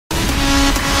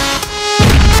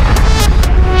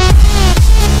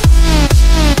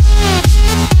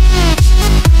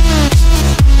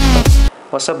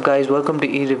What's up guys, welcome to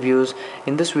EReviews.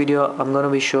 In this video I'm going to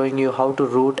be showing you how to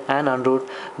root and unroot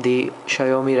the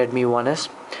Xiaomi Redmi 1S,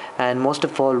 and most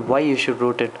of all why you should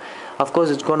root it. Of course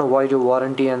it's going to void your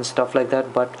warranty and stuff like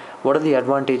that, but what are the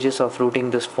advantages of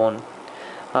rooting this phone?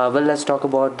 Well, let's talk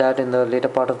about that in the later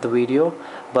part of the video,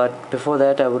 but before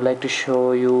that I would like to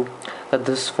show you that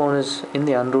this phone is in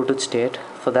the unrooted state.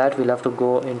 For that we'll have to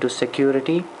go into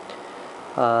security,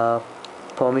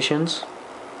 permissions.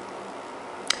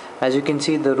 As you can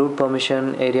see, the root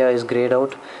permission area is grayed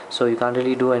out, so you can't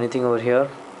really do anything over here.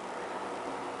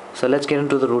 So let's get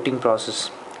into the rooting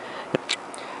process.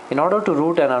 In order to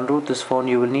root and unroot this phone,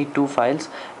 you will need two files,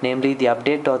 namely the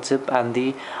update.zip and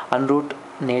the unroot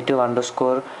native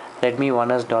underscore redmi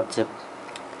 1s.zip.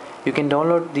 You can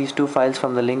download these two files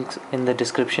from the links in the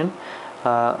description.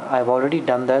 I've already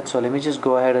done that, so let me just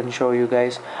go ahead and show you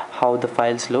guys how the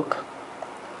files look.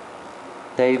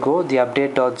 There you go, the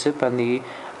update.zip and the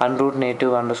unroot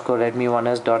native underscore redmi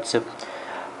 1s.zip.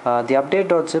 The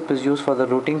update.zip is used for the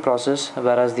rooting process,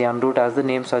 whereas the unroot, as the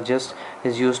name suggests,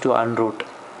 is used to unroot.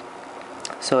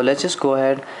 So let's just go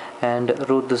ahead and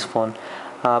root this phone.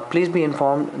 Please be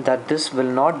informed that this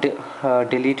will not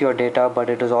delete your data, but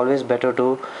it is always better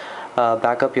to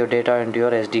back up your data into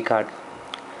your SD card.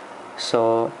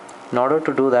 So in order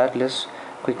to do that, let's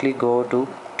quickly go to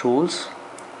tools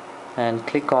and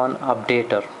click on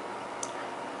updater.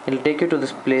 It will take you to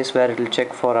this place where it will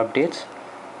check for updates.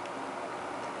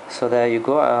 So there you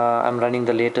go. I'm running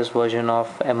the latest version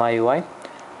of MIUI.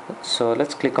 So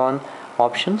let's click on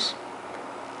options.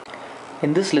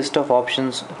 In this list of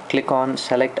options, click on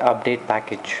select update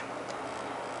package.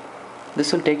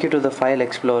 This will take you to the file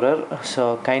explorer,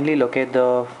 so kindly locate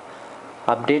the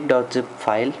update.zip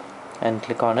file and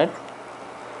click on it.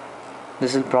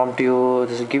 This will prompt you,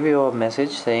 this will give you a message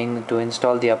saying to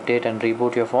install the update and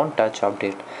reboot your phone, touch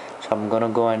update. So I'm gonna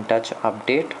go and touch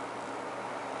update.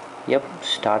 Yep,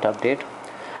 start update.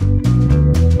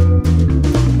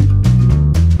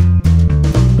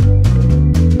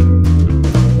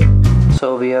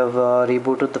 So we have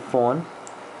rebooted the phone.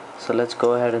 So let's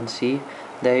go ahead and see.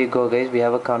 There you go guys, we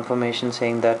have a confirmation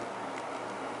saying that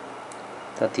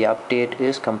the update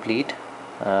is complete.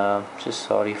 Just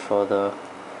sorry for the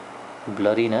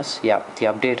blurriness. Yeah, the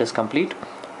update is complete.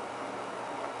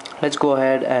 Let's go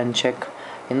ahead and check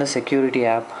in the security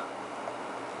app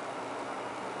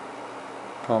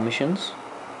permissions.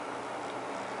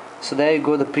 So there you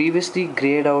go, the previously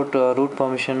grayed out root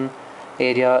permission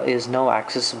area is now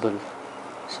accessible,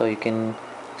 so you can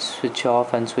switch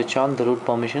off and switch on the root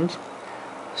permissions.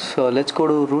 So let's go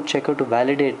to root checker to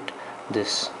validate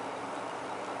this.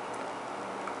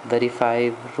 Verify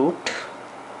root.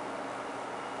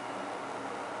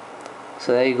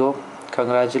 So there you go,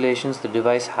 congratulations, the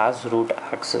device has root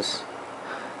access.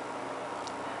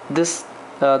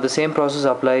 The same process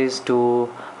applies to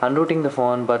unrooting the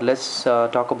phone, but let's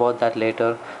talk about that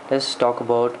later. Let's talk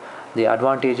about the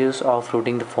advantages of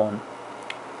rooting the phone.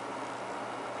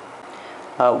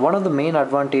 One of the main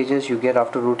advantages you get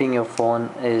after rooting your phone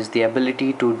is the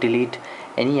ability to delete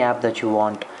any app that you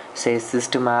want, say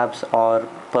system apps or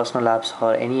personal apps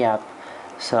or any app.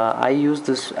 So I use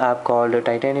this app called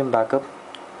Titanium Backup.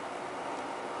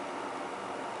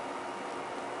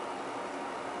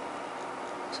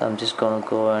 So I'm just gonna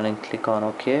go ahead and click on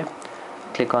OK.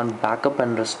 Click on backup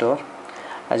and restore.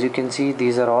 As you can see,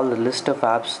 these are all the list of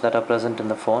apps that are present in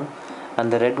the phone,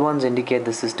 and the red ones indicate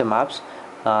the system apps.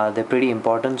 They're pretty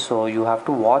important, so you have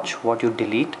to watch what you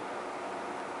delete.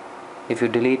 If you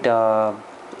delete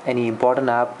any important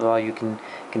app, you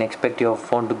can expect your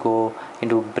phone to go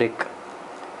into brick.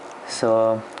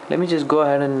 So let me just go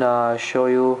ahead and show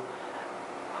you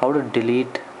how to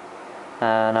delete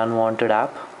an unwanted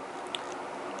app.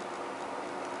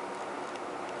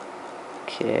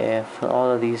 Okay,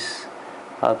 all of these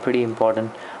are pretty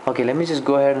important. Okay, let me just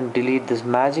go ahead and delete this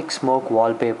magic smoke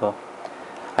wallpaper.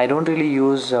 I don't really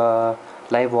use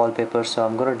live wallpaper, so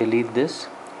I'm gonna delete this.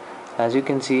 As you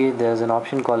can see, there's an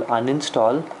option called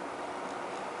uninstall.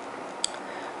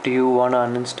 Do you want to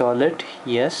uninstall it?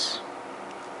 Yes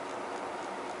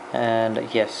and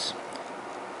yes.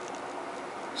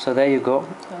 So there you go,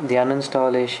 the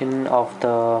uninstallation of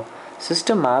the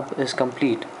system app is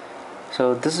complete.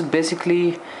 So this is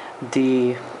basically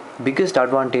the biggest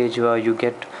advantage you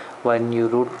get when you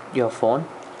root your phone.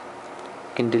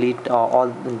 You can delete all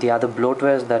the other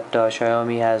bloatwares that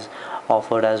Xiaomi has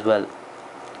offered as well.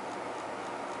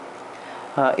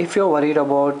 If you're worried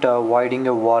about voiding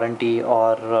your warranty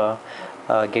or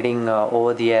getting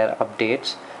over-the-air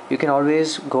updates, you can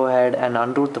always go ahead and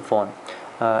unroot the phone.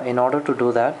 In order to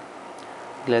do that,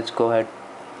 let's go ahead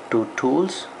to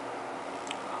tools,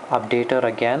 updater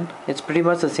again. It's pretty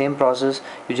much the same process.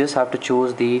 You just have to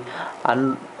choose the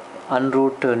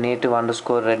unroot native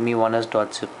underscore redmi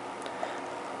 1s.zip.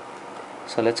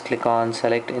 So let's click on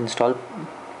select install,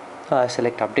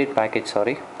 select update package,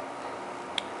 sorry.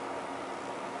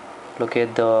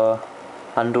 Locate the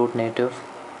unroot native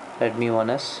redmi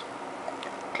 1s,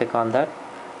 click on that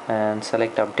and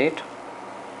select update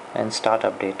and start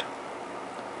update.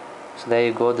 So there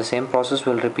you go, the same process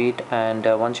will repeat, and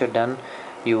once you're done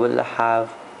you will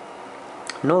have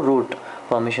no root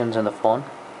permissions in the phone,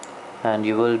 and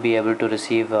you will be able to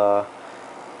receive over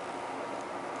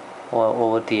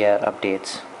the air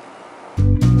updates.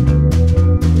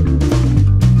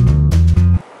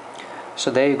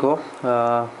 So there you go,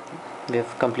 we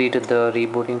have completed the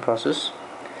rebooting process,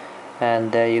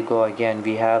 and there you go, again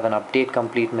we have an update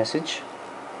complete message.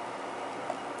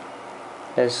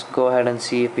 Let's go ahead and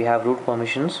see if we have root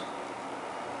permissions.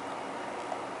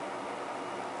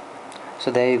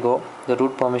 So there you go, the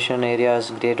root permission area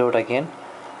is grayed out again,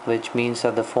 which means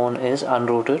that the phone is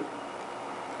unrooted.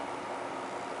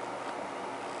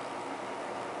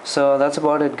 So that's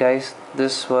about it, guys.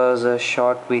 This was a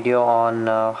short video on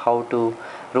how to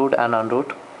root and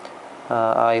unroot.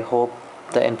 I hope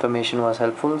the information was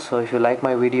helpful. So if you like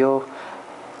my video,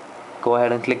 go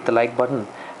ahead and click the like button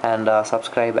and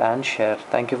subscribe and share.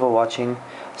 Thank you for watching.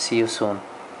 See you soon.